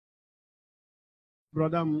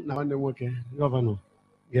Brother na nwanne nwoke gọvanọ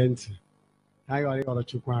gee ntị ka anyị ghara ịghọrọ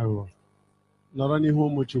Chukwu aghụghọ nọrọ n'ihu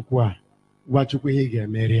ụmụ Chukwu a gwa Chukwu ihe ị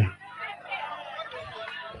ga-emeri ya.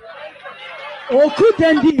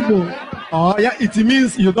 Oh yeah, it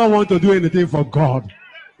means you don't want to do anything for God.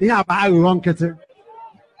 Ihe a bụ aghụghọ nkịtị.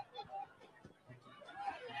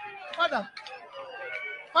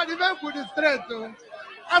 Father, even with the strength,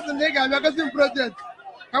 as a nigga, I'm a project.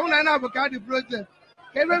 I want to know about the project.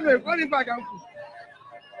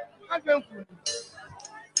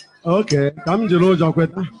 Okay, come to know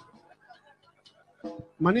Jokweta.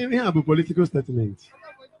 My name is a political statement.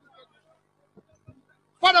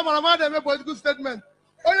 Father, my mother made a political statement.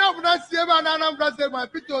 Only of that statement, my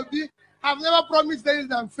Peter Obi have never promised things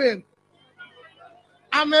and failed.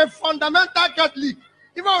 I'm a fundamental Catholic.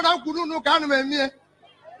 Even when I couldn't know, can't me.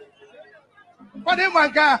 But in my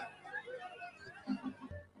car.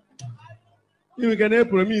 You can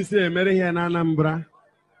promise say Mary here in Anambra.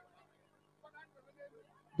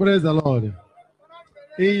 Praise the Lord.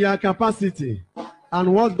 In your capacity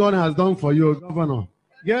and what God has done for you, Governor.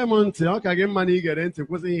 Get money, okay, get money, get into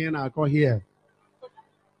here.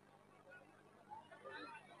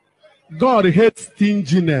 God hates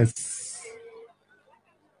stinginess.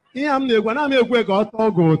 I'm a quick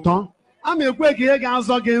auto. I'm a quick here,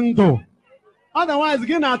 otherwise,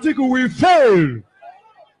 again, article will fail.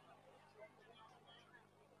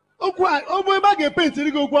 Oh, boy, back a paint to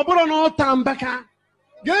go, but on all time back.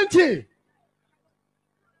 Guarantee.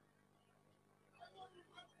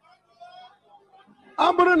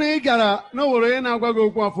 No,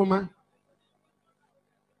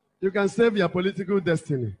 you can save your political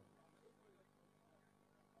destiny.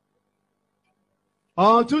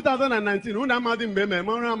 Oh, 2019, who am I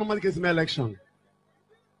election?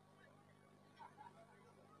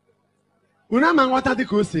 Who am I what the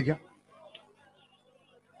Kusiga?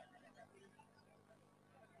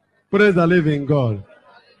 Praise the living God.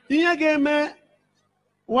 Ihe ga-eme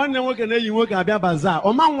nwanne nwoke na-eyi nwoke abịa bazaar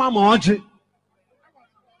ọma nwa ma ọjị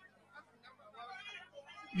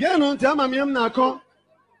geenụ ntị ama m ihe m na-akọ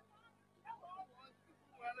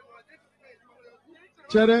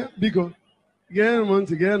chere biko geenụ m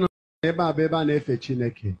ntị geenụ ebe a bụ ebe a na-efe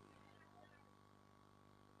Chineke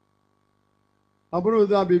ọ bụrụ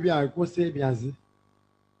ụdị ọbịbịa kwụsị ịbịazi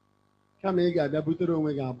kama ị ga-abịa butere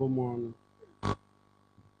onwe gị abụ m ọnụ.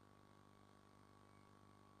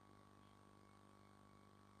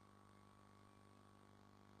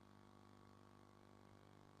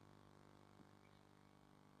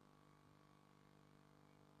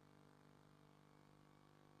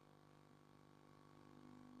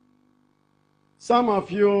 Some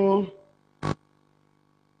of you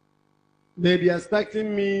may be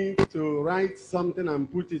expecting me to write something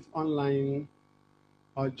and put it online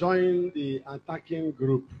or join the attacking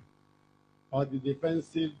group or the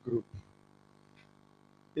defensive group.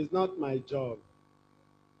 It's not my job.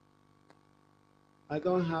 I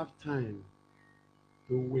don't have time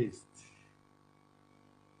to waste.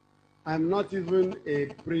 I'm not even a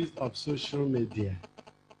priest of social media.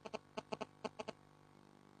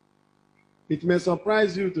 It may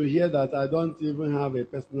surprise you to hear that I don't even have a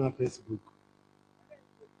personal Facebook.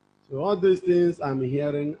 So all these things I'm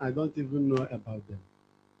hearing, I don't even know about them.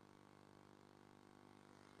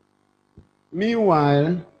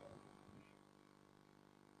 Meanwhile,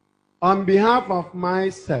 on behalf of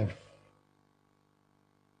myself,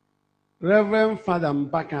 Reverend Father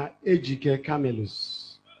Mbaka Ejike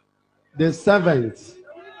Camelus, the servant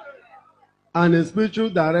and the spiritual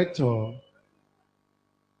director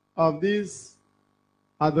of this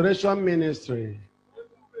adoration ministry,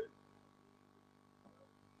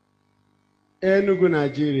 Enugu,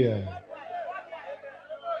 Nigeria.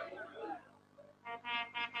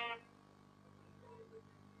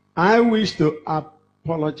 I wish to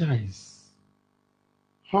apologize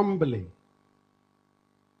humbly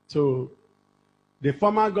to the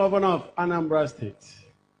former governor of Anambra State,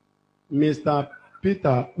 Mr.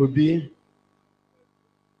 Peter Obi,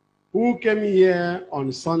 who came here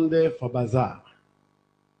on Sunday for bazaar.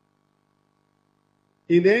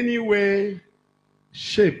 In any way,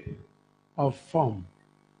 shape, or form,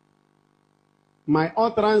 my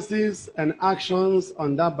utterances and actions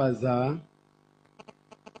on that bazaar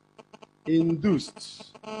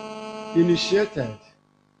induced, initiated,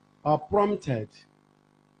 or prompted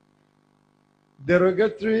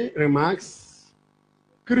derogatory remarks,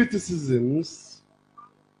 criticisms,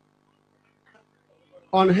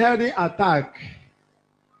 unhealthy attack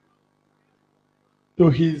to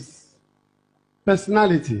his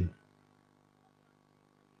personality.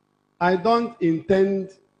 I don't intend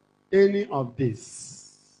any of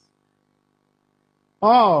this.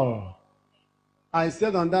 All I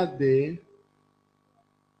said on that day,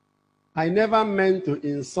 I never meant to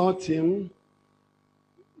insult him,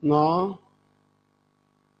 nor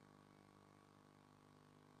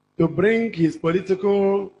to bring his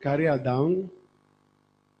political career down.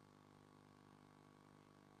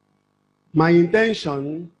 My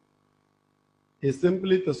intention is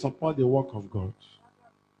simply to support the work of God.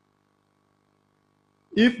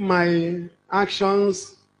 If my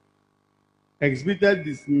actions exhibited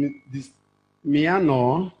this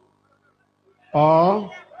manner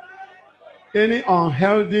or any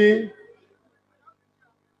unhealthy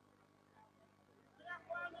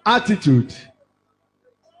attitude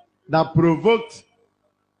that provoked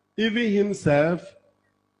even himself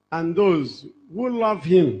and those who love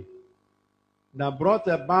him, that brought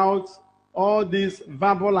about all these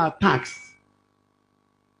verbal attacks,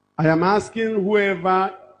 I am asking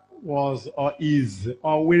whoever was or is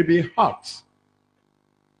or will be hurt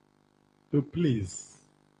to please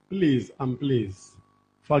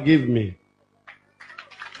forgive me.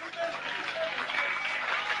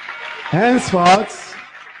 Henceforth,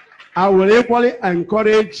 I will equally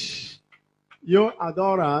encourage your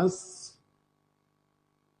adorers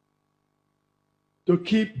to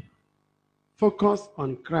keep focused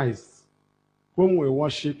on Christ, whom we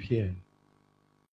worship here.